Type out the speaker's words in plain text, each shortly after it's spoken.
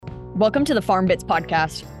Welcome to the Farm Bits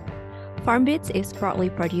podcast. Farm Bits is proudly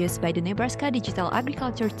produced by the Nebraska Digital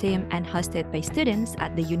Agriculture Team and hosted by students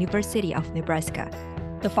at the University of Nebraska.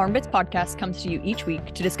 The Farm Bits podcast comes to you each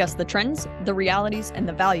week to discuss the trends, the realities, and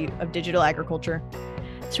the value of digital agriculture.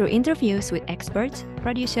 Through interviews with experts,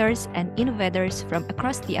 producers, and innovators from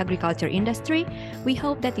across the agriculture industry, we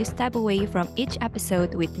hope that you step away from each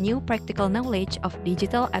episode with new practical knowledge of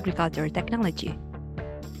digital agriculture technology.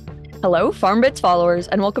 Hello, Farm Bits followers,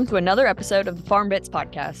 and welcome to another episode of the Farm Bits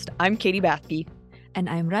podcast. I'm Katie Bathke. And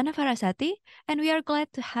I'm Rana Farasati, and we are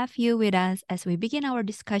glad to have you with us as we begin our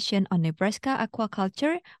discussion on Nebraska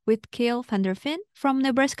aquaculture with Kale van der Veen from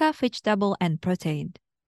Nebraska Vegetable and Protein.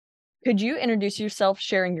 Could you introduce yourself,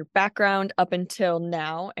 sharing your background up until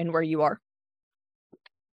now and where you are?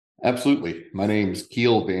 Absolutely. My name is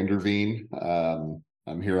Kale van der Veen.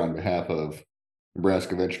 I'm here on behalf of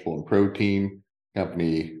Nebraska Vegetable and Protein,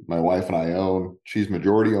 company my wife and I own. She's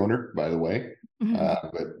majority owner, by the way,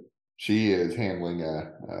 but she is handling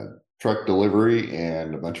a truck delivery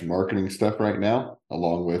and a bunch of marketing stuff right now,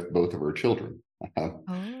 along with both of her children.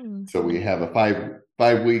 So we have a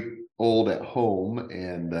five-week-old at home,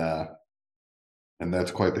 and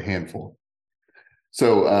that's quite the handful.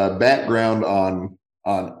 So background on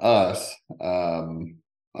us,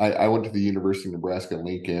 I went to the University of Nebraska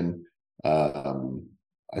Lincoln.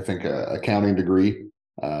 I think accounting degree,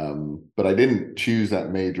 but I didn't choose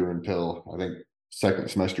that major until I think second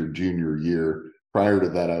semester junior year. Prior to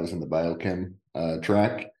that, I was in the biochem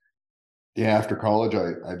track. Yeah, after college,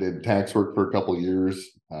 I did tax work for a couple of years,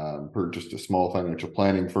 purchased a small financial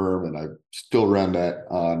planning firm, and I still run that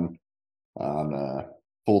on a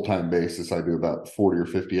full-time basis. I do about 40 or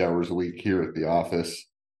 50 hours a week here at the office.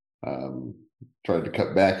 Tried to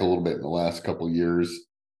cut back a little bit in the last couple of years.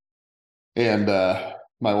 And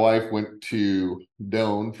my wife went to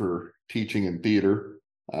Doane for teaching in theater,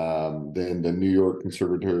 then the New York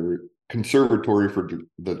Conservatory for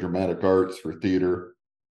the Dramatic Arts for theater.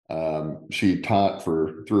 She taught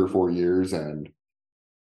for 3 or 4 years, and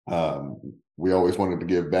we always wanted to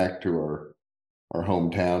give back to our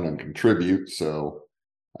hometown and contribute. So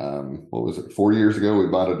what was it, 4 years ago, we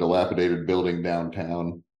bought a dilapidated building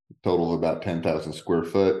downtown, total of about 10,000 square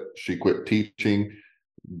foot. She quit teaching,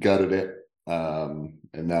 gutted it.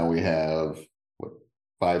 And now we have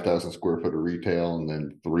 5,000 square foot of retail and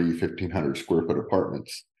then 1,500 square foot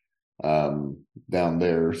apartments down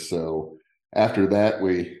there. So after that,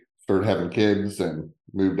 we started having kids and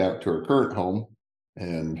moved out to our current home.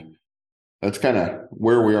 And that's kind of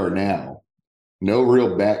where we are now. No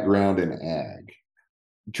real background in ag.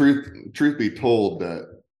 Truth be told,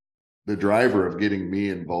 that the driver of getting me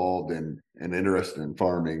involved and interested in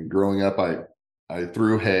farming, growing up, I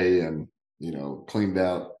threw hay and cleaned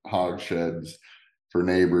out hog sheds for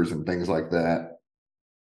neighbors and things like that,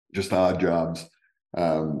 just odd jobs.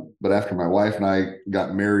 But after my wife and I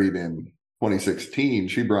got married in 2016,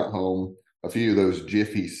 she brought home a few of those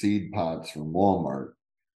Jiffy seed pods from Walmart.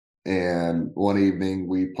 And one evening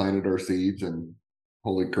we planted our seeds, and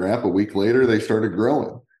holy crap, a week later they started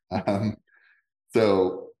growing.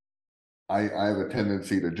 So I have a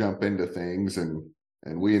tendency to jump into things, and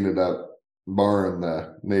we ended up borrowing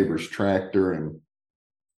the neighbor's tractor and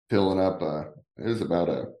filling up it was about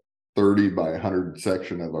a 30 by 100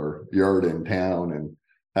 section of our yard in town, and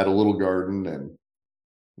had a little garden. And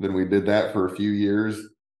then we did that for a few years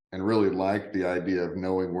and really liked the idea of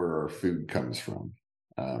knowing where our food comes from.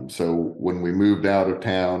 So when we moved out of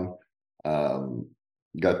town,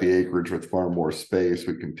 got the acreage with far more space,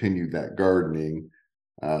 we continued that gardening,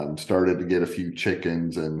 started to get a few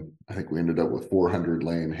chickens, and I think we ended up with 400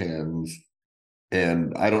 laying hens.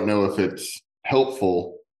 And I don't know if it's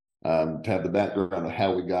helpful to have the background of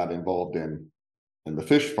how we got involved in the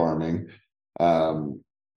fish farming,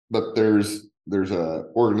 but there's a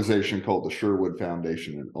organization called the Sherwood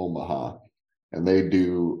Foundation in Omaha, and they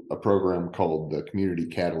do a program called the Community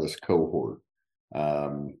Catalyst Cohort. I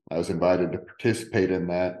was invited to participate in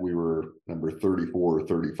that. We were number 34 or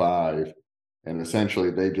 35, and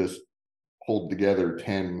essentially they just pulled together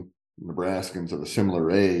 10 Nebraskans of a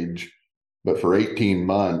similar age. But for 18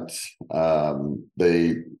 months,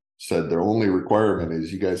 they said their only requirement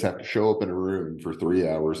is you guys have to show up in a room for 3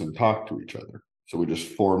 hours and talk to each other. So we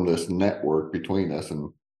just formed this network between us.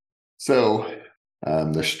 And so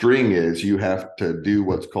the string is you have to do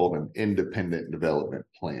what's called an independent development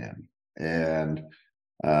plan. And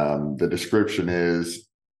the description is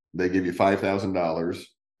they give you $5,000,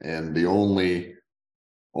 and the only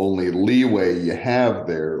leeway you have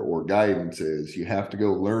there or guidance is you have to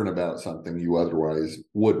go learn about something you otherwise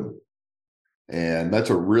wouldn't. And that's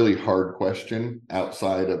a really hard question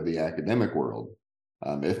outside of the academic world.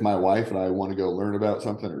 If my wife and I want to go learn about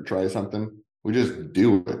something or try something, we just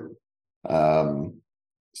do it.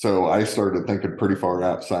 So I started thinking pretty far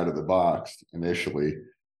outside of the box initially.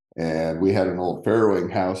 And we had an old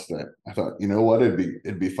farrowing house that I thought, you know what,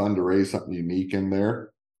 it'd be fun to raise something unique in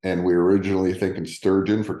there. And we were originally thinking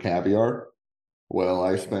sturgeon for caviar. Well,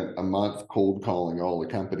 I spent a month cold calling all the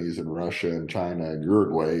companies in Russia and China and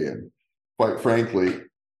Uruguay, and quite frankly,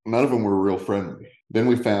 none of them were real friendly. Then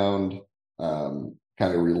we found, kind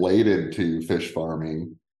of related to fish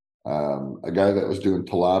farming, a guy that was doing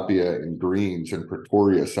tilapia and greens in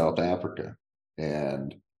Pretoria, South Africa.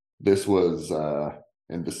 And this was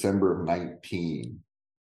in December of 19.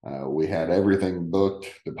 We had everything booked,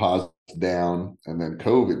 deposits down, and then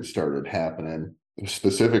COVID started happening,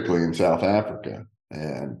 specifically in South Africa,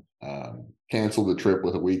 and canceled the trip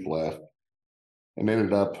with a week left, and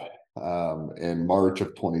ended up in March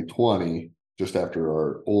of 2020, just after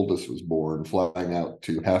our oldest was born, flying out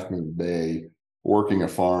to Half Moon Bay, working a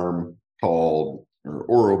farm called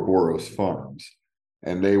Ouroboros Farms,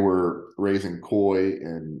 and they were raising koi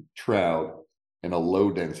and trout in a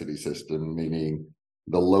low density system, meaning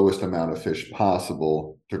the lowest amount of fish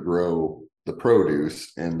possible to grow the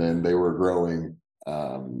produce. And then they were growing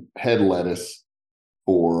head lettuce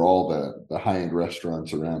for all the high-end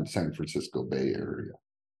restaurants around San Francisco Bay Area.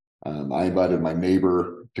 I invited my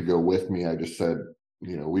neighbor to go with me. I just said,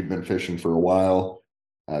 we'd been fishing for a while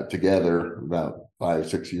together about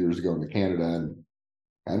 5-6 years ago in Canada, and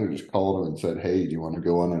kind of just called him and said, hey, do you want to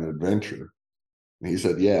go on an adventure? And he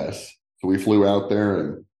said yes. So we flew out there,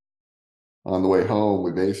 and on the way home,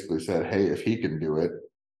 we basically said, hey, if he can do it,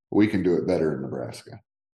 we can do it better in Nebraska.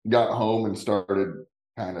 Got home and started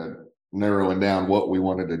kind of narrowing down what we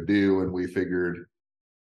wanted to do. And we figured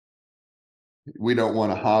we don't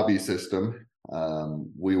want a hobby system.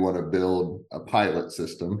 We want to build a pilot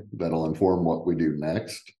system that'll inform what we do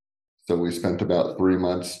next. So we spent about 3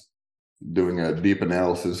 months doing a deep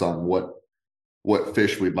analysis on what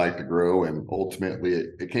fish we'd like to grow. And ultimately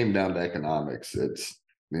it came down to economics. It's,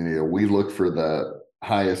 we look for the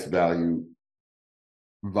highest value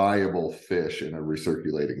viable fish in a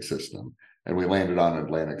recirculating system, and we landed on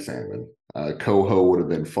Atlantic salmon. Coho would have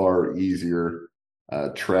been far easier,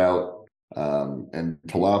 trout and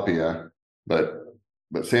tilapia, but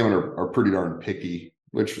salmon are pretty darn picky,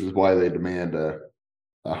 which is why they demand a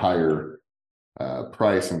higher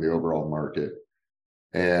price in the overall market.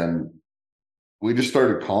 And we just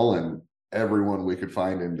started calling everyone we could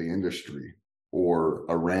find in the industry or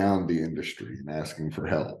around the industry and asking for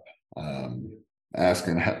help,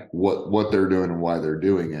 asking what they're doing and why they're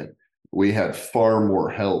doing it. We had far more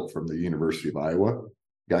help from the University of Iowa, a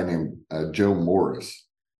guy named Joe Morris.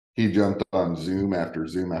 He jumped on Zoom after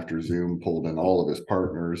Zoom after Zoom, pulled in all of his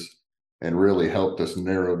partners, and really helped us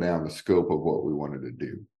narrow down the scope of what we wanted to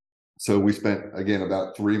do. So we spent, again,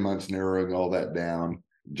 about 3 months narrowing all that down,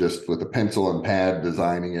 just with a pencil and pad,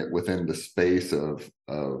 designing it within the space of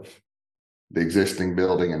the existing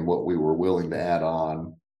building and what we were willing to add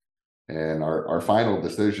on. And our final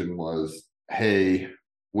decision was, hey,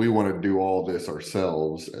 we want to do all this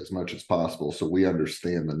ourselves as much as possible, so we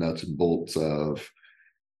understand the nuts and bolts of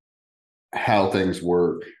how things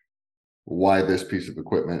work, why this piece of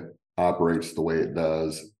equipment operates the way it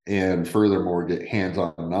does, and furthermore, get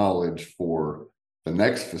hands-on knowledge for the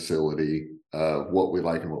next facility of what we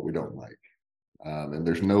like and what we don't like. And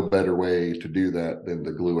there's no better way to do that than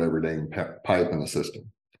to glue every dang pipe in the system,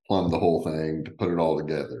 to plumb the whole thing, to put it all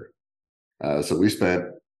together. So we spent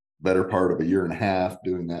better part of a year and a half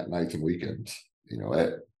doing that nights and weekends.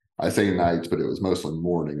 I say nights, but it was mostly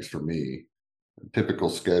mornings for me. The typical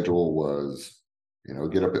schedule was,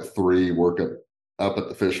 get up at 3, work up at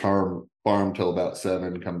the fish farm till about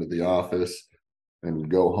 7, come to the office, and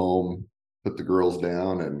go home, put the girls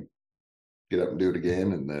down, and get up and do it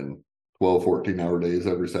again. And then 12, 14-hour days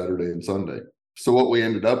every Saturday and Sunday. So what we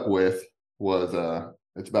ended up with was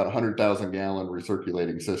it's about 100,000 gallon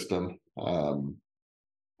recirculating system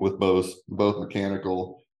with both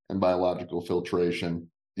mechanical and biological filtration,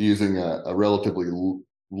 using a relatively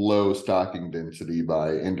low stocking density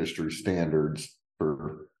by industry standards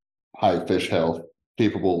for high fish health,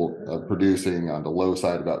 capable of producing on the low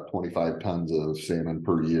side about 25 tons of salmon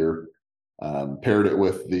per year. Paired it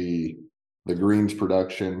with the greens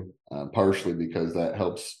production, partially because that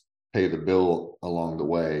helps pay the bill along the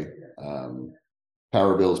way.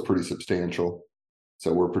 Power bill is pretty substantial.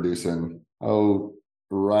 So we're producing,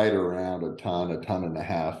 right around a ton and a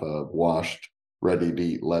half of washed, ready to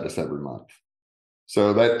eat lettuce every month.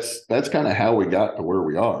 So that's kind of how we got to where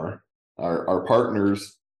we are. Our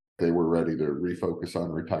partners, they were ready to refocus on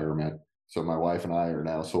retirement. So my wife and I are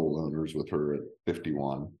now sole owners with her at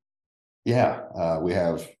 51. Yeah, we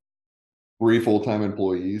have 3 full-time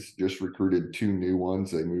employees, just recruited 2 new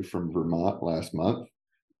ones. They moved from Vermont last month.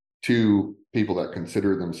 2 people that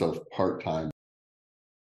consider themselves part-time.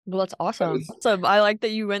 Well, that's awesome. So I like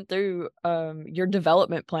that you went through your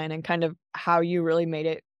development plan and kind of how you really made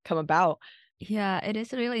it come about. Yeah, it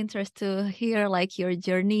is really interesting to hear like your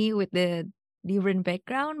journey with the different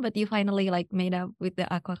background, but you finally like made up with the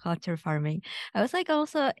aquaculture farming. I was like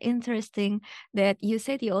also interesting that you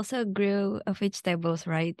said you also grew vegetables,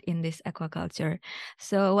 right, in this aquaculture.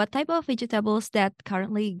 So what type of vegetables that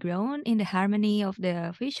currently grown in the harmony of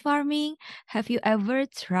the fish farming? Have you ever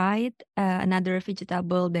tried another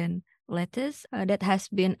vegetable than lettuce that has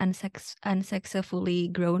been unsuccessfully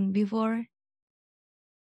grown before?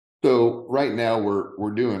 So right now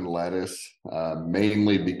we're doing lettuce,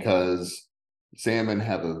 mainly because salmon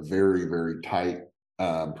have a very, very tight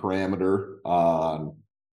parameter on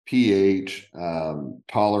pH,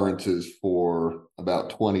 tolerances for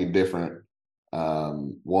about 20 different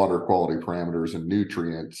water quality parameters and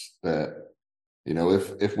nutrients that,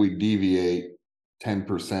 if we deviate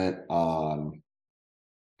 10% on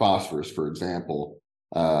phosphorus, for example,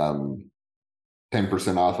 10%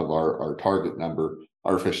 off of our target number,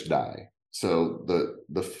 our fish die. So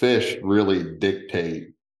the fish really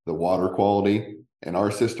dictate the water quality. And our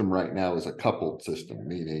system right now is a coupled system,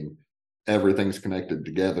 meaning everything's connected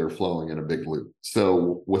together, flowing in a big loop.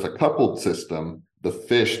 So with a coupled system, the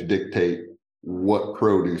fish dictate what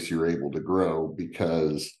produce you're able to grow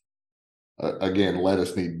because again,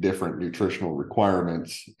 lettuce need different nutritional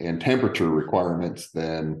requirements and temperature requirements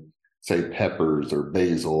than say peppers or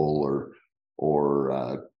basil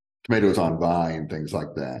or tomatoes on vine, things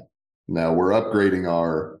like that. Now we're upgrading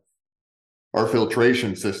our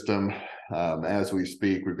filtration system as we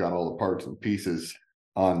speak. We've got all the parts and pieces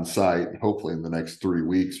on site. Hopefully in the next 3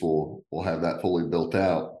 weeks we'll have that fully built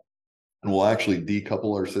out, and we'll actually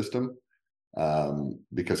decouple our system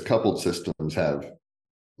because coupled systems have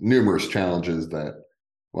numerous challenges that,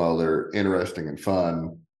 while they're interesting and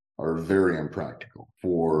fun, are very impractical.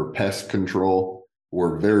 For pest control,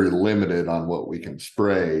 we're very limited on what we can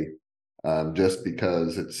spray just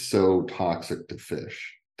because it's so toxic to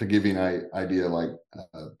fish. To give you an idea, like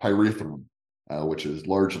pyrethrum, which is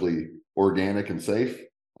largely organic and safe,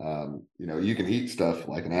 you can eat stuff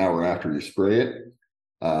like an hour after you spray it.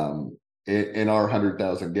 In our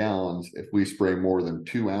 100,000 gallons, if we spray more than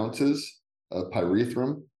 2 ounces of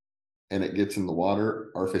pyrethrum and it gets in the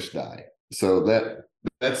water, our fish die. So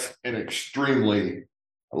that's an extremely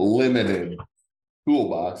limited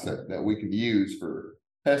toolbox that we can use for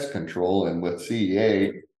pest control. And with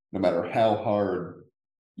CEA, no matter how hard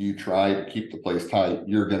you try to keep the place tight,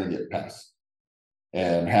 you're going to get pests.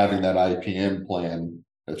 And having that IPM plan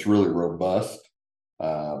that's really robust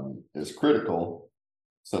is critical.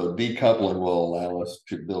 So decoupling will allow us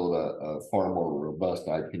to build a far more robust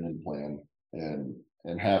IPM plan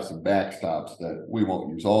and have some backstops that we won't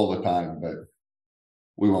use all the time, but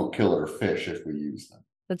we won't kill our fish if we use them.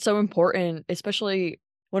 That's so important, especially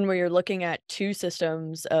when we're looking at 2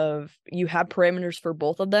 systems of you have parameters for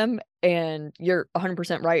both of them, and you're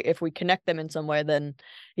 100% right. If we connect them in some way, then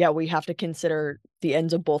yeah, we have to consider the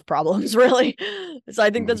ends of both problems, really. So I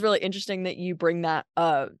think that's really interesting that you bring that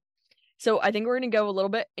up. So I think we're going to go a little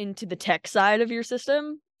bit into the tech side of your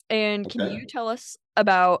system. And can you tell us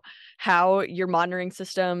about how your monitoring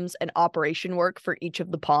systems and operation work for each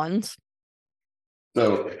of the ponds?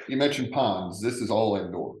 So you mentioned ponds. This is all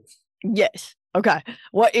indoors. Yes. Okay.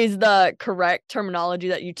 What is the correct terminology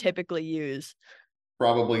that you typically use?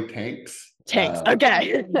 Probably tanks. Tanks.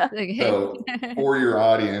 Okay. So for your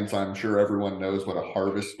audience, I'm sure everyone knows what a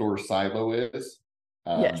harvest store silo is.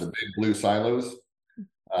 Yes. The big blue silos.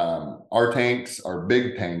 Our tanks, our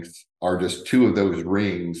big tanks, are just 2 of those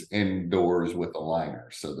rings indoors with a liner.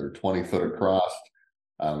 So they're 20 foot across,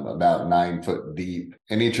 about 9 foot deep,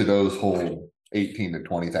 and each of those hold 18 to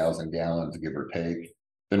 20,000 gallons, give or take.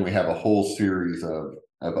 Then we have a whole series of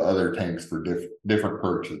other tanks for different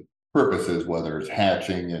purposes, whether it's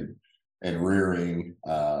hatching and rearing,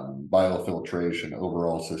 biofiltration,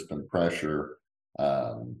 overall system pressure.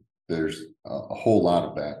 There's a whole lot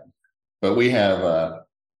of that. But we have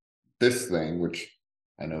this thing, which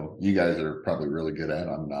I know you guys are probably really good at.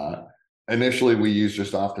 I'm not. Initially, we used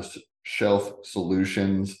just off the shelf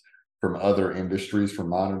solutions from other industries for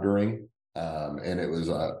monitoring. And it was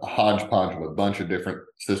a hodgepodge of a bunch of different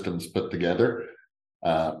systems put together.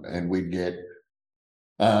 And we'd get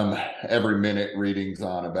every minute readings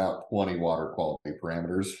on about 20 water quality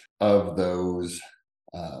parameters. Of those,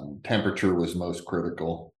 temperature was most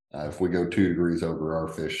critical. If we go 2 degrees over, our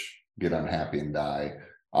fish get unhappy and die.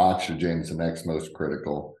 Oxygen's the next most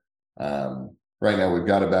critical. Right now we've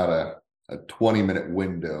got about a 20-minute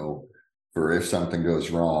window for if something goes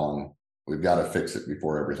wrong, we've got to fix it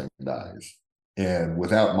before everything dies. And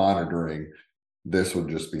without monitoring, this would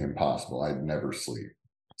just be impossible. I'd never sleep.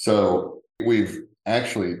 So we've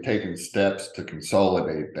actually taken steps to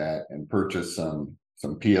consolidate that and purchase some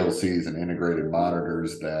PLCs and integrated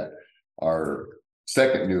monitors that our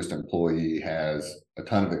second newest employee has a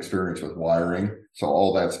ton of experience with wiring. So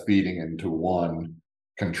all that's feeding into one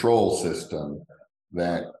control system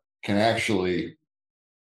that can actually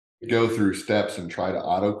go through steps and try to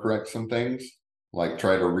autocorrect some things, like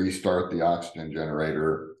try to restart the oxygen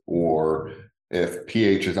generator, or if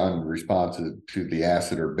pH is unresponsive to the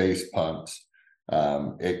acid or base pumps,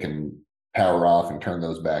 it can power off and turn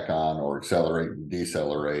those back on, or accelerate and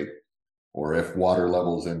decelerate. Or if water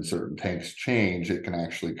levels in certain tanks change, it can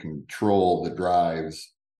actually control the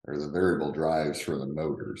drives or the variable drives for the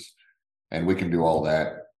motors. And we can do all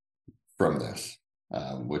that from this,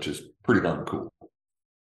 which is pretty darn cool.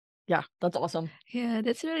 Yeah, that's awesome. Yeah,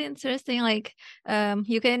 that's really interesting. Like,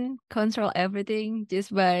 you can control everything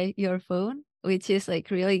just by your phone, which is like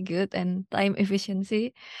really good and time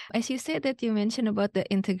efficiency. As you said that you mentioned about the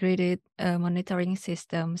integrated monitoring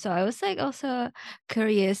system. So I was like also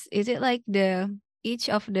curious, is it like the each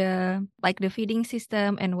of the like the feeding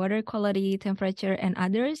system and water quality, temperature and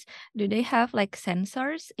others, do they have like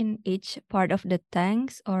sensors in each part of the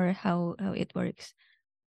tanks, or how it works?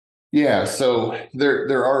 Yeah, so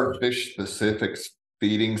there are fish specific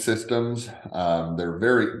feeding systems.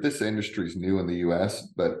 This industry is new in the US,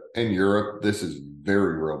 but in Europe, this is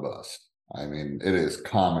very robust. I mean, it is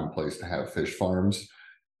commonplace to have fish farms.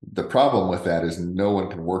 The problem with that is no one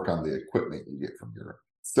can work on the equipment you get from Europe.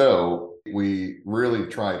 So we really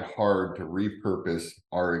tried hard to repurpose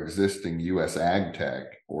our existing US ag tech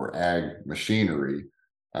or ag machinery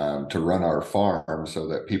to run our farm so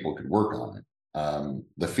that people could work on it.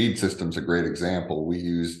 The feed system's a great example. We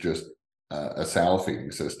use just a sow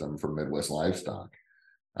feeding system from Midwest Livestock.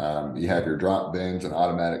 You have your drop bins and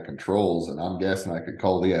automatic controls, and I'm guessing I could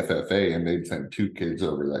call the FFA and they'd send 2 kids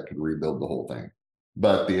over that could rebuild the whole thing.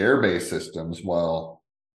 But the air-based systems, while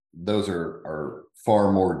those are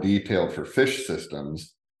far more detailed for fish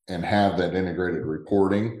systems and have that integrated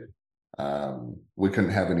reporting, we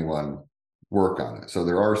couldn't have anyone work on it. So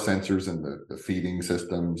there are sensors in the feeding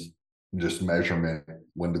systems, just measurement,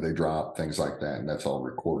 when do they drop, things like that, and that's all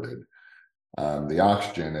recorded. The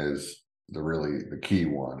oxygen is the key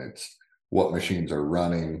one. It's what machines are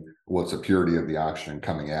running, what's the purity of the oxygen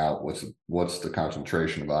coming out, what's the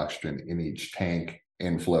concentration of oxygen in each tank,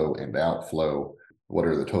 inflow and outflow, what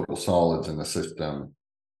are the total solids in the system.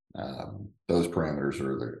 Those parameters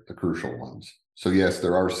are the crucial ones. So yes,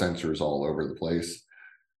 there are sensors all over the place.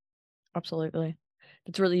 Absolutely.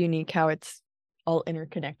 It's really unique how it's all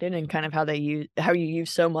interconnected and kind of how you use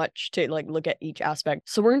so much to like look at each aspect.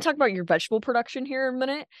 So we're going to talk about your vegetable production here in a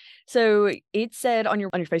minute. So it said on your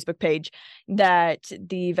Facebook page that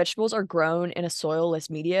the vegetables are grown in a soilless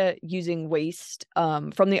media using waste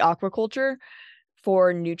from the aquaculture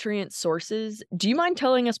for nutrient sources. Do you mind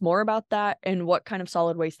telling us more about that and what kind of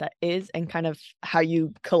solid waste that is and kind of how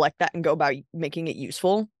you collect that and go about making it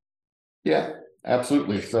useful? Yeah,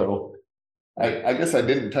 absolutely. So I guess I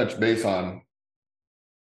didn't touch base on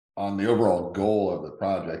the overall goal of the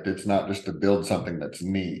project. It's not just to build something that's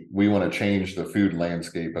neat. We want to change the food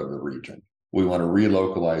landscape of the region. We want to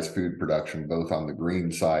relocalize food production, both on the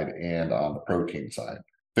green side and on the protein side,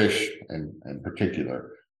 fish in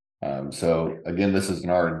particular. So again, this is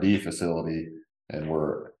an R&D facility, and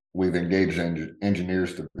we've engaged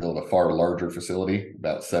engineers to build a far larger facility,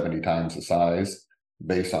 about 70 times the size,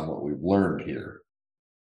 based on what we've learned here.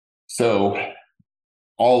 So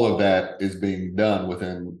all of that is being done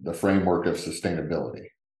within the framework of sustainability.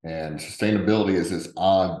 And sustainability is this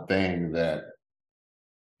odd thing that,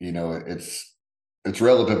 it's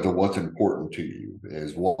relative to what's important to you.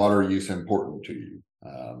 Is water use important to you?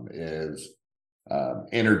 Is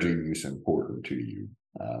energy use important to you?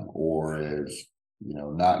 Or is,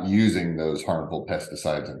 not using those harmful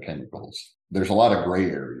pesticides and chemicals? There's a lot of gray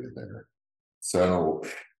area there. So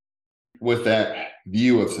with that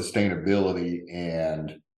view of sustainability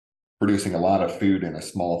and producing a lot of food in a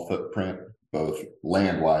small footprint, both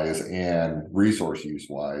land-wise and resource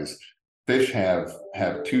use-wise, fish have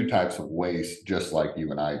 2 types of waste, just like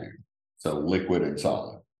you and I do. So liquid and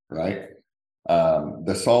solid, right?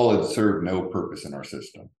 The solids serve no purpose in our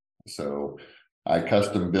system. So I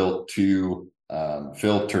custom built 2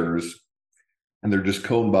 filters, and they're just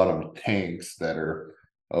cone bottom tanks that are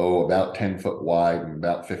about 10 foot wide and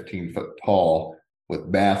about 15 foot tall,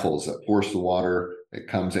 with baffles that force the water. It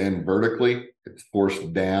comes in vertically, it's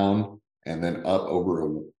forced down and then up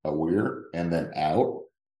over a weir and then out,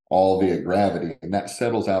 all via gravity. And that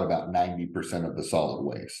settles out about 90% of the solid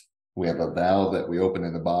waste. We have a valve that we open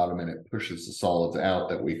in the bottom and it pushes the solids out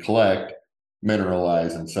that we collect,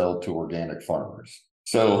 mineralize, and sell to organic farmers.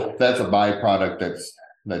 So that's a byproduct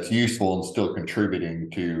that's useful and still contributing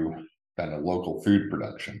to kind of local food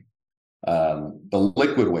production. The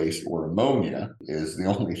liquid waste, or ammonia, is the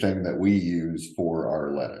only thing that we use for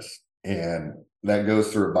our lettuce. And that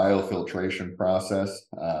goes through a biofiltration process.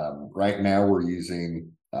 Right now, we're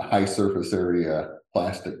using a high surface area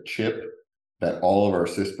plastic chip that all of our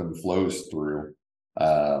system flows through.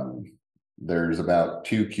 There's about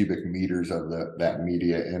 2 cubic meters of that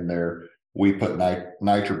media in there. We put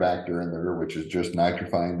nitrobacter in there, which is just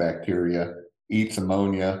nitrifying bacteria, eats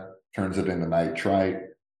ammonia, turns it into nitrite.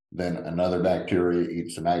 Then another bacteria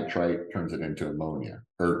eats the nitrite, turns it into ammonia,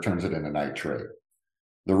 or turns it into nitrate.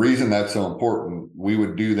 The reason that's so important, we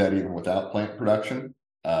would do that even without plant production.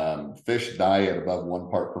 Fish die at above 1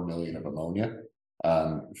 part per million of ammonia.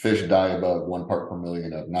 Fish die above 1 part per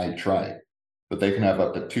million of nitrite, but they can have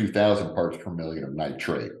up to 2,000 parts per million of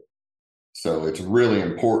nitrate. So it's really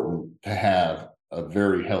important to have a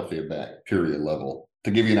very healthy bacteria level.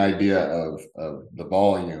 To give you an idea of the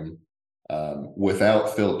volume,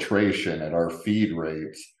 without filtration at our feed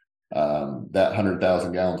rates, that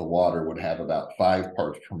 100,000 gallons of water would have about 5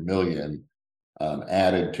 parts per million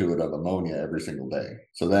added to it of ammonia every single day.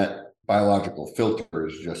 So that biological filter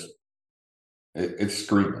is just, it's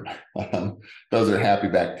screaming. Those are happy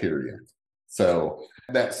bacteria. So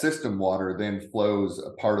that system water then flows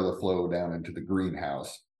a part of the flow down into the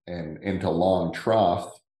greenhouse and into long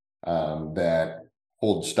troughs that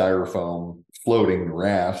hold styrofoam floating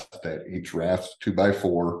rafts, that each raft's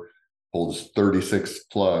 2x4 holds 36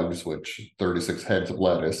 plugs, which 36 heads of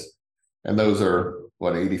lettuce. And those are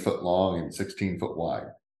 80 foot long and 16 foot wide.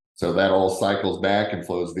 So that all cycles back and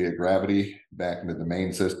flows via gravity back into the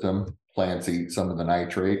main system. Plants eat some of the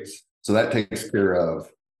nitrates. So that takes care of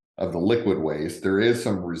the liquid waste. There is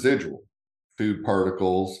some residual food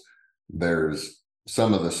particles. There's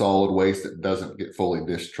some of the solid waste that doesn't get fully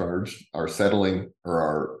discharged. Our settling,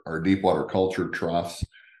 or our deep water culture troughs,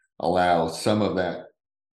 allow some of that,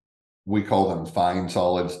 we call them fine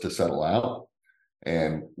solids, to settle out.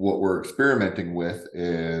 And what we're experimenting with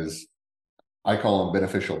is, I call them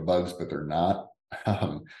beneficial bugs, but they're not.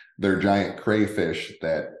 They're giant crayfish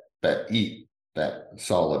that eat that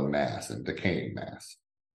solid mass and decaying mass.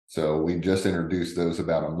 So we just introduced those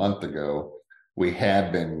about a month ago. We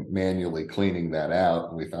had been manually cleaning that out,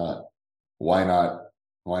 and we thought, why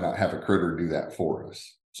not have a critter do that for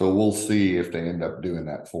us? So we'll see if they end up doing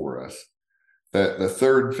that for us. The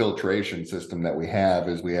third filtration system that we have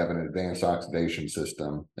is, we have an advanced oxidation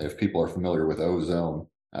system. If people are familiar with ozone,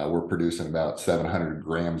 we're producing about 700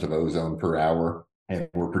 grams of ozone per hour, and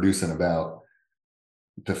we're producing about,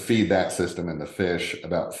 to feed that system and the fish,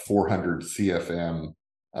 about 400 CFM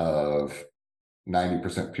of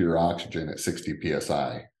 90% pure oxygen at 60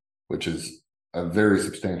 psi, which is a very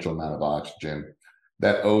substantial amount of oxygen.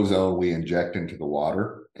 That ozone we inject into the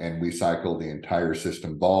water, and we cycle the entire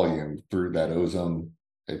system volume through that ozone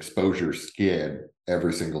exposure skid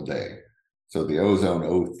every single day. So the ozone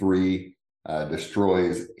O3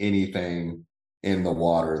 destroys anything in the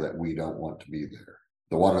water that we don't want to be there.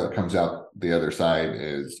 The water that comes out the other side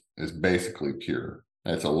is basically pure.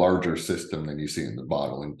 It's a larger system than you see in the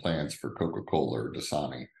bottling plants for Coca-Cola or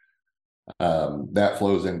Dasani. That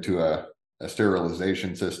flows into a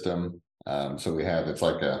sterilization system. So we have, it's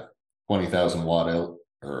like a 20,000 watt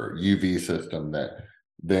or UV system that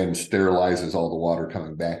then sterilizes all the water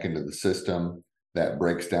coming back into the system. That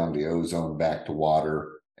breaks down the ozone back to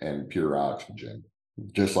water and pure oxygen.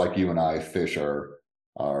 Just like you and I, fish are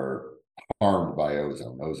harmed by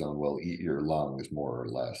ozone. Ozone will eat your lungs, more or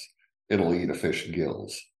less. It'll eat a fish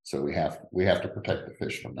gills. So we have to protect the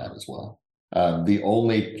fish from that as well. The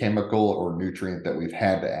only chemical or nutrient that we've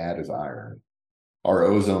had to add is iron. Our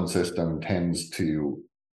ozone system tends to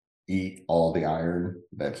eat all the iron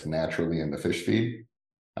that's naturally in the fish feed.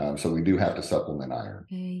 So we do have to supplement iron.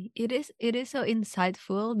 Okay. It is so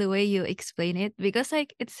insightful the way you explain it, because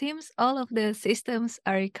like it seems all of the systems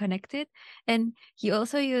are connected, and you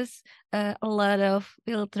also use a lot of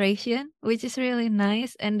filtration, which is really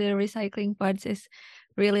nice, and the recycling parts is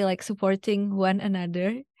really like supporting one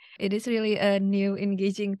another. It is really a new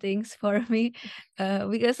engaging things for me,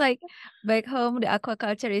 because like back home the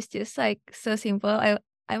aquaculture is just like so simple.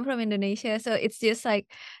 I'm from Indonesia, so it's just like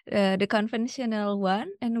the conventional one,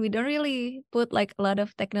 and we don't really put like a lot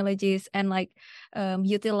of technologies and like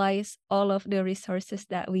utilize all of the resources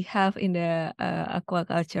that we have in the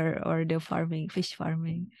aquaculture or the farming, fish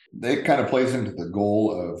farming. It kind of plays into the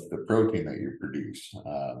goal of the protein that you produce.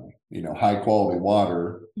 High quality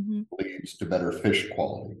water Mhm, leads to better fish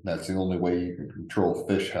quality. That's the only way you can control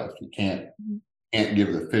fish health. You mhm. can't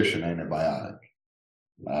give the fish an antibiotic.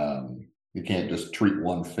 You can't just treat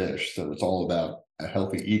one fish. So it's all about a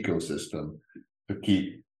healthy ecosystem to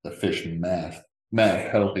keep the fish math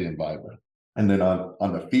healthy and vibrant. And then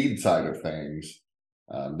on the feed side of things,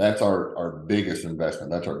 that's our biggest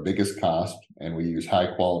investment. That's our biggest cost. And we use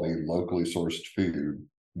high quality, locally sourced food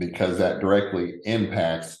because that directly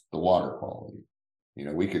impacts the water quality.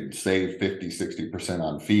 We could save 50-60%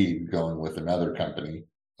 on feed going with another company,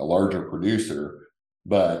 a larger producer.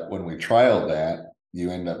 But when we trial that, you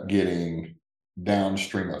end up getting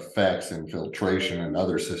downstream effects in filtration and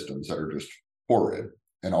other systems that are just horrid.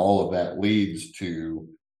 And all of that leads to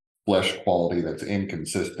flesh quality that's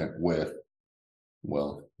inconsistent with,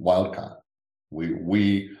 well, wild caught.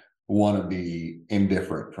 We want to be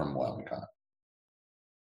indifferent from wild caught.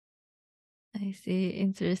 I see.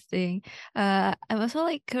 Interesting. I'm also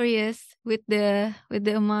like curious with the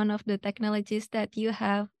amount of the technologies that you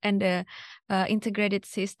have and the integrated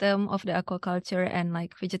system of the aquaculture and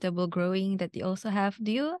like vegetable growing that you also have.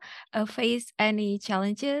 Do you face any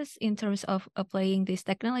challenges in terms of applying this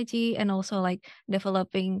technology and also like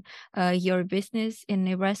developing your business in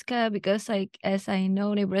Nebraska? Because like as I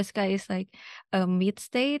know, Nebraska is like a mid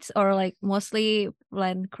states or like mostly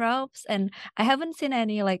land crops, and I haven't seen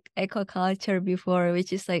any like aquaculture before,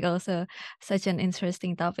 which is like also such an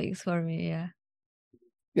interesting topics for me. Yeah.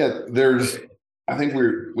 Yeah, I think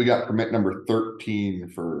we got permit number 13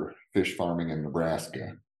 for fish farming in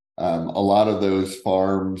Nebraska. A lot of those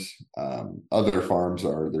farms, other farms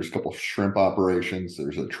there's a couple shrimp operations,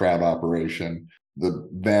 there's a trap operation. The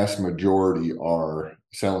vast majority are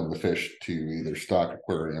selling the fish to either stock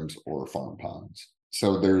aquariums or farm ponds.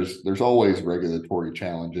 So there's always regulatory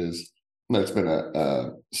challenges. That's been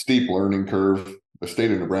a steep learning curve. The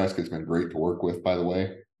state of Nebraska has been great to work with, by the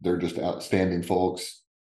way. They're just outstanding folks.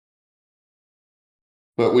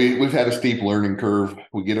 But we've had a steep learning curve.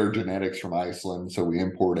 We get our genetics from Iceland, so we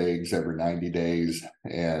import eggs every 90 days.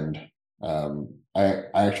 And I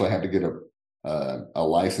actually had to get a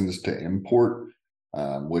license to import,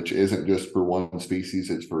 which isn't just for one species;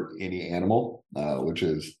 it's for any animal, which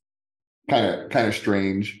is kind of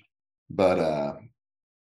strange. But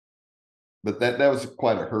that was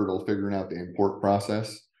quite a hurdle figuring out the import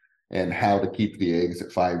process and how to keep the eggs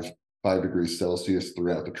at 5 degrees Celsius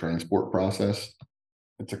throughout the transport process.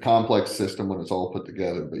 It's a complex system when it's all put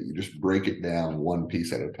together, but you just break it down one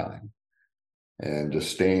piece at a time and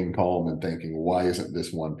just staying calm and thinking, why isn't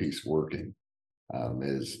this one piece working,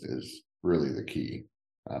 is really the key.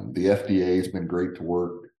 The FDA has been great to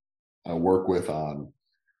work with on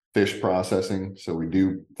fish processing. So we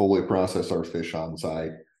do fully process our fish on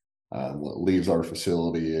site. What leaves our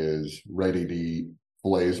facility is ready to eat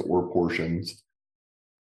fillets or portions.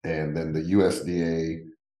 And then the USDA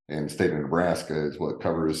and state of Nebraska is what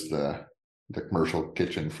covers the commercial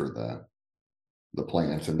kitchen for the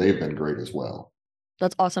plants, and they've been great as well.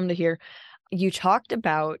 That's awesome to hear. You talked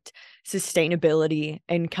about sustainability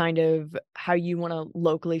and kind of how you want to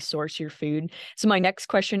locally source your food. So my next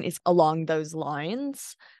question is along those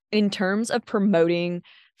lines. In terms of promoting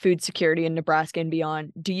food security in Nebraska and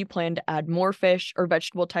beyond, do you plan to add more fish or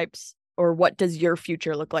vegetable types, or what does your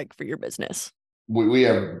future look like for your business? We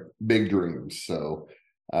have big dreams. So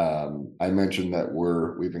I mentioned that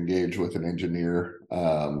we've engaged with an engineer,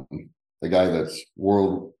 a guy that's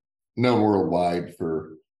known worldwide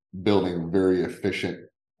for building very efficient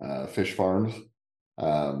fish farms.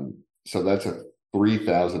 So that's a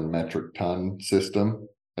 3,000 metric ton system.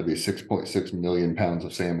 That'd be 6.6 million pounds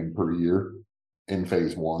of salmon per year in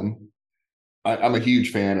phase one. I'm a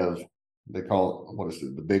huge fan of, they call it, what is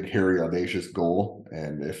it, the big hairy audacious goal.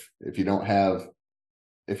 And if you don't have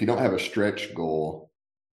a stretch goal,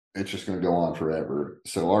 it's just going to go on forever.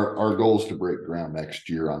 So our goal is to break ground next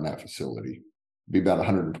year on that facility. Be about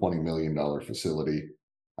 $120 million facility,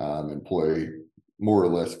 employ more or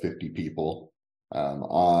less 50 people.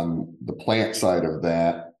 On the plant side of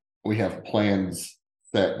that, we have plans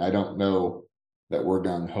that I don't know that we're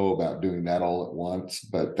gung ho about doing that all at once,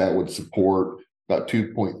 but that would support about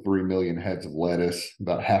 2.3 million heads of lettuce,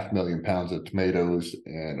 about 500,000 pounds of tomatoes,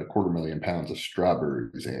 and 250,000 pounds of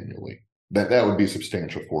strawberries annually. That would be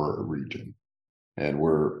substantial for a region, and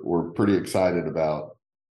we're pretty excited about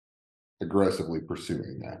aggressively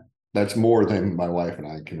pursuing that. That's more than my wife and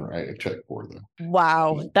I can write a check for, though.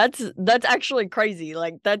 Wow, that's actually crazy.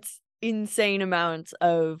 Like that's insane amounts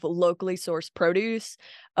of locally sourced produce.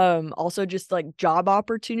 Also just like job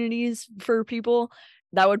opportunities for people.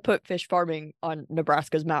 That would put fish farming on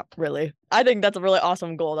Nebraska's map, really. I think that's a really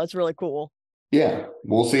awesome goal. That's really cool. Yeah,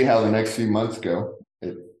 we'll see how the next few months go.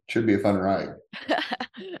 It should be a fun ride.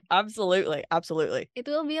 Absolutely, absolutely. It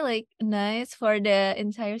will be like nice for the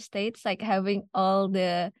entire states, like having all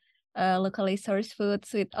the locally sourced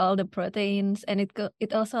foods with all the proteins, and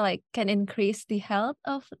it also like can increase the health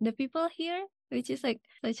of the people here, which is like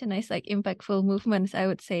such a nice like impactful movements, I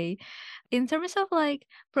would say. In terms of like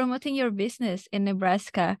promoting your business in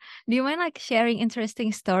Nebraska, do you mind like sharing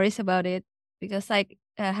interesting stories about it? Because like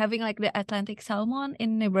having like the Atlantic salmon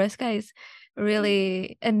in Nebraska is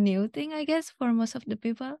really a new thing, I guess, for most of the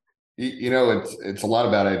people. It's a lot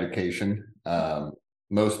about education.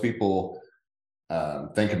 Most people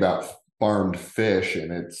think about farmed fish,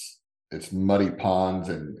 and it's muddy ponds,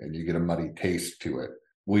 and you get a muddy taste to it.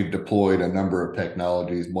 We've deployed a number of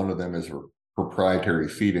technologies. One of them is a proprietary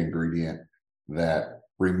feed ingredient that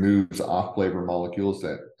removes off flavor molecules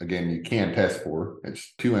that, again, you can test for.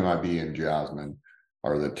 It's 2-MIB and geosmin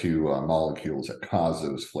are the two molecules that cause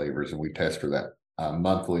those flavors, and we test for that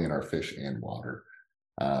monthly in our fish and water.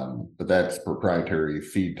 But that's proprietary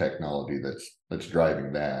feed technology that's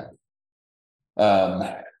driving that.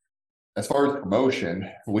 As far as promotion,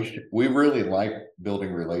 we really like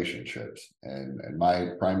building relationships, and my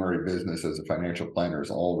primary business as a financial planner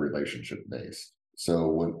is all relationship based. So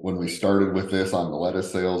when we started with this on the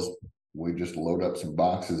lettuce sales, we just load up some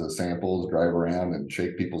boxes of samples, drive around and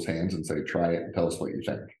shake people's hands and say, try it and tell us what you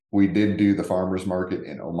think. We did do the farmers market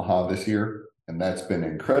in Omaha this year, and that's been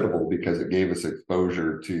incredible because it gave us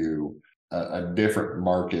exposure to a different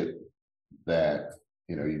market that,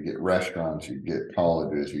 you get restaurants, you get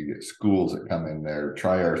colleges, you get schools that come in there,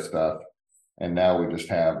 try our stuff. And now we just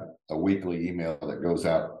have a weekly email that goes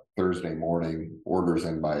out Thursday morning, orders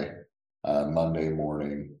in by Monday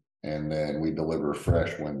morning, and then we deliver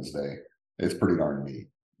fresh Wednesday. It's pretty darn neat.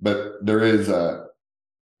 But there is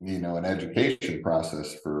an education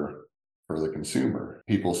process for the consumer.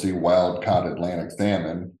 People see wild caught Atlantic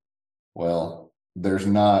salmon. Well, there's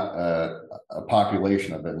not a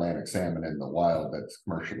population of Atlantic salmon in the wild that's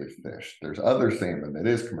commercially fished. There's other salmon that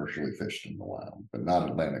is commercially fished in the wild, but not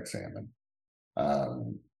Atlantic salmon.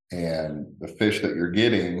 And the fish that you're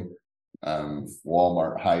getting,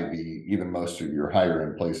 Walmart, Hy-Vee, even most of your higher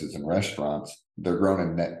end places and restaurants, they're grown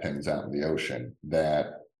in net pens out in the ocean that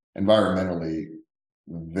environmentally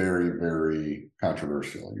very, very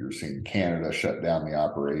controversial. You're seeing Canada shut down the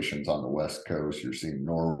operations on the West Coast. You're seeing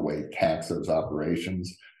Norway tax those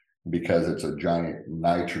operations because it's a giant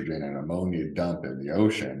nitrogen and ammonia dump in the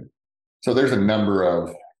ocean. So there's a number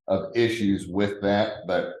of issues with that,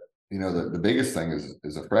 but the biggest thing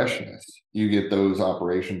is a freshness. You get those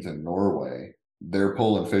operations in Norway, they're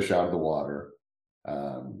pulling fish out of the water.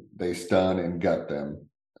 They stun and gut them,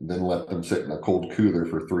 and then let them sit in a cold cooler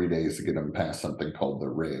for 3 days to get them past something called the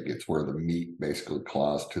rig. It's where the meat basically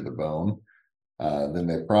claws to the bone. Then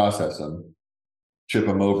they process them, ship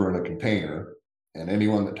them over in a container, and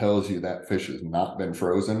anyone that tells you that fish has not been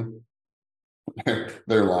frozen,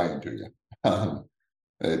 they're lying to you.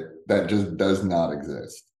 That just does not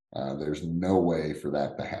exist. There's no way for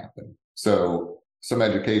that to happen. So some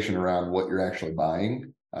education around what you're actually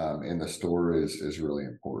buying in the store is really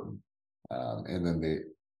important. And then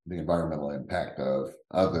the environmental impact of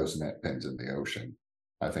those net pens in the ocean,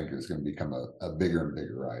 I think, is going to become a bigger and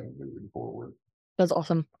bigger item moving forward. That's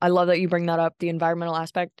awesome. I love that you bring that up, the environmental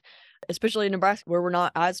aspect, especially in Nebraska, where we're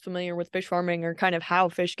not as familiar with fish farming or kind of how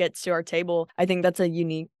fish gets to our table. I think that's a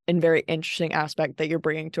unique and very interesting aspect that you're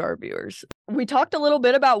bringing to our viewers. We talked a little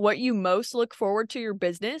bit about what you most look forward to your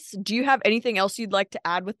business. Do you have anything else you'd like to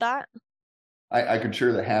add with that? I could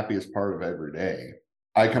share the happiest part of every day.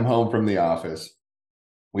 I come home from the office,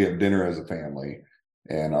 we have dinner as a family,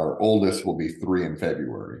 and our oldest will be 3 in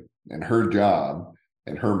February. And her job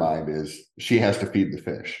in her mind is she has to feed the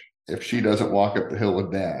fish. If she doesn't walk up the hill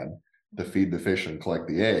with dad to feed the fish and collect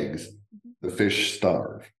the eggs, the fish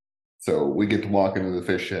starve. So we get to walk into the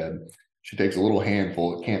fish shed. She takes a little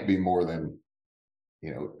handful. It can't be more than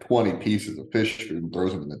 20 pieces of fish food and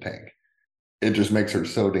throws them in the tank. It just makes her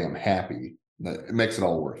so damn happy that it makes it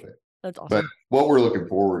all worth it. That's awesome. But what we're looking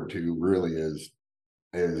forward to really is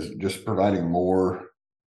just providing more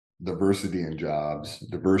diversity in jobs,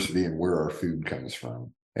 diversity in where our food comes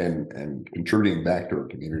from, and contributing back to our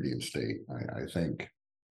community and state. I think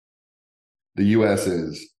the U.S.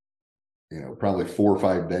 is, probably 4 or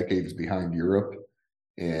 5 decades behind Europe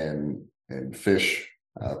in fish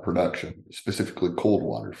production, specifically cold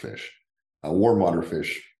water fish. Warm water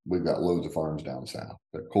fish, we've got loads of farms down south,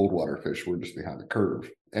 but cold water fish, we're just behind the curve.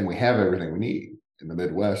 And we have everything we need. In the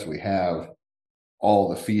Midwest, we have all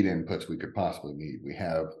the feed inputs we could possibly need. We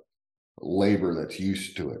have labor that's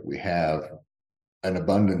used to it. We have an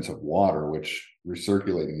abundance of water, which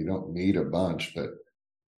recirculating, you don't need a bunch, but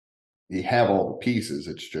you have all the pieces.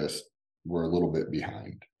 It's just we're a little bit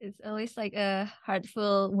behind. It's always like a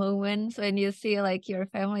heartful moment when you see like your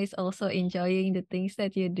family is also enjoying the things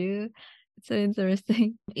that you do. It's so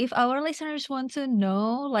interesting. If our listeners want to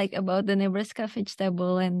know like about the Nebraska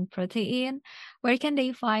vegetable and protein, where can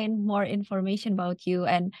they find more information about you?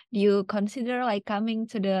 And do you consider like coming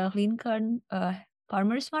to the Lincoln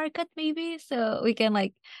farmers market maybe so we can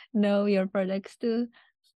like know your products too?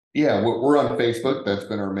 Yeah, we're on Facebook. That's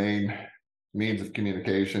been our main means of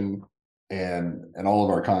communication, and all of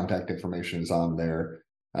our contact information is on there.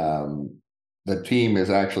 The team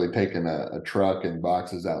is actually taking a truck and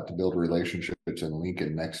boxes out to build relationships in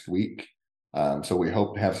Lincoln next week. So we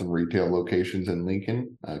hope to have some retail locations in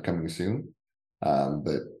Lincoln coming soon.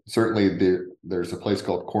 But certainly there's a place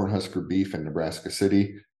called Cornhusker Beef in Nebraska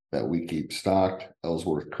City that we keep stocked,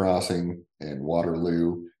 Ellsworth Crossing and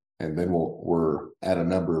Waterloo. And then we're at a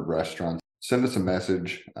number of restaurants. Send us a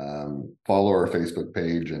message, follow our Facebook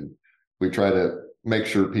page, and we try to make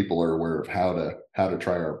sure people are aware of how to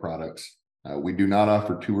try our products. We do not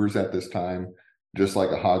offer tours at this time. Just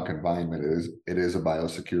like a hog confinement it is a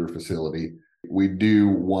biosecure facility. We do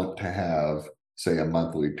want to have, say, a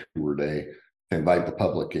monthly tour day to invite the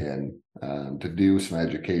public in, to do some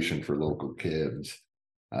education for local kids,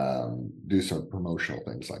 do some promotional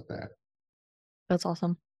things like that. That's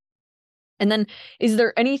awesome. And then, is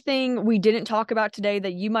there anything we didn't talk about today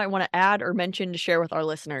that you might want to add or mention to share with our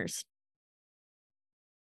listeners?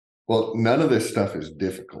 Well, none of this stuff is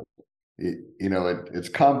difficult. It's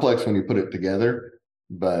complex when you put it together,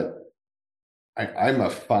 but I'm a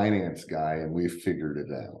finance guy and we've figured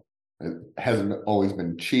it out. It hasn't always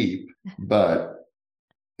been cheap, but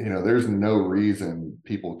there's no reason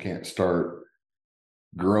people can't start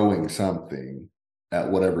growing something at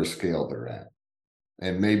whatever scale they're at.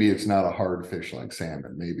 And maybe it's not a hard fish like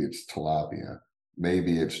salmon. Maybe it's tilapia.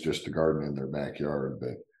 Maybe it's just a garden in their backyard,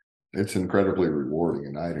 but it's incredibly rewarding.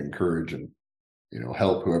 And I'd encourage and,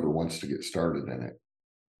 help whoever wants to get started in it.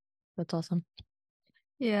 That's awesome.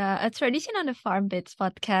 Yeah, a tradition on the Farm Bits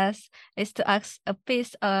podcast is to ask a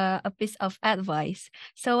piece of advice.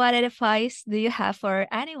 So, what advice do you have for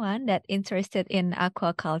anyone that interested in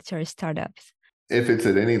aquaculture startups? If it's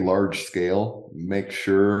at any large scale, make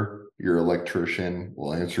sure your electrician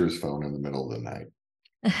will answer his phone in the middle of the night.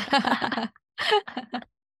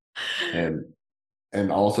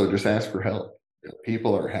 And also just ask for help.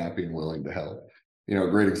 People are happy and willing to help. A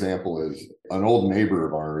great example is an old neighbor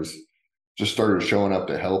of ours just started showing up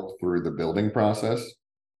to help through the building process.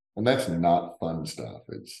 And that's not fun stuff.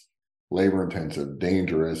 It's labor intensive,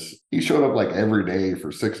 dangerous. He showed up like every day for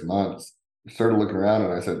 6 months. Started looking around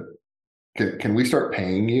and I said, can we start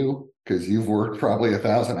paying you? Because you've worked probably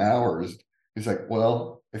 1,000 hours. He's like,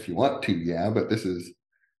 well, if you want to, yeah, but it's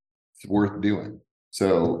worth doing.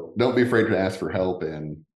 So don't be afraid to ask for help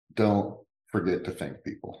and don't forget to thank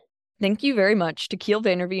people. Thank you very much to Kiel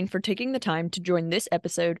Vanderveen for taking the time to join this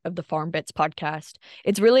episode of the Farm Bits podcast.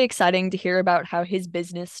 It's really exciting to hear about how his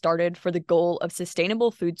business started for the goal of sustainable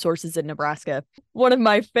food sources in Nebraska. One of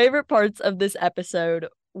my favorite parts of this episode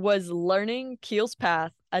was learning Kiel's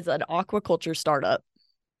path as an aquaculture startup.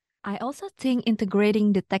 I also think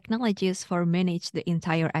integrating the technologies for manage the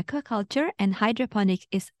entire aquaculture and hydroponics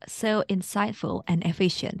is so insightful and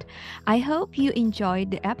efficient. I hope you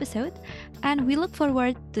enjoyed the episode, and we look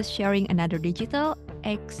forward to sharing another digital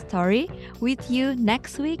egg story with you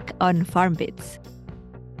next week on Farm Bits.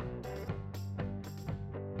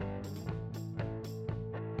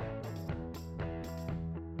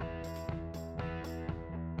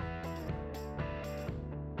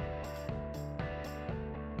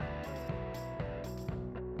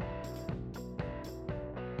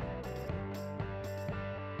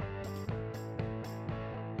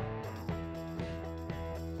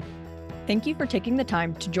 Thank you for taking the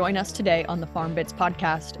time to join us today on the Farm Bits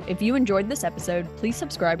podcast. If you enjoyed this episode, please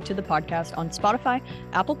subscribe to the podcast on Spotify,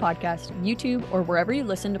 Apple Podcasts, YouTube, or wherever you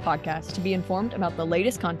listen to podcasts to be informed about the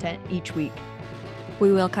latest content each week.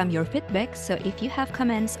 We welcome your feedback, so if you have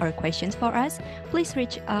comments or questions for us, please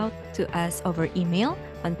reach out to us over email,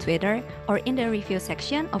 on Twitter, or in the review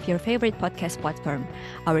section of your favorite podcast platform.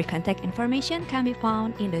 Our contact information can be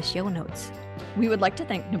found in the show notes. We would like to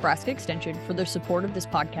thank Nebraska Extension for their support of this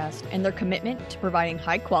podcast and their commitment to providing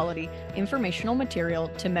high-quality informational material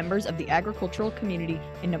to members of the agricultural community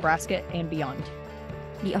in Nebraska and beyond.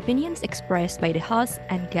 The opinions expressed by the hosts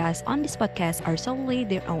and guests on this podcast are solely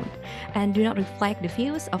their own and do not reflect the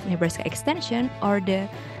views of Nebraska Extension or the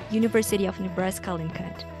University of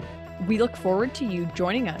Nebraska-Lincoln. We look forward to you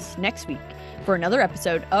joining us next week for another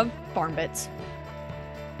episode of Farm Bits.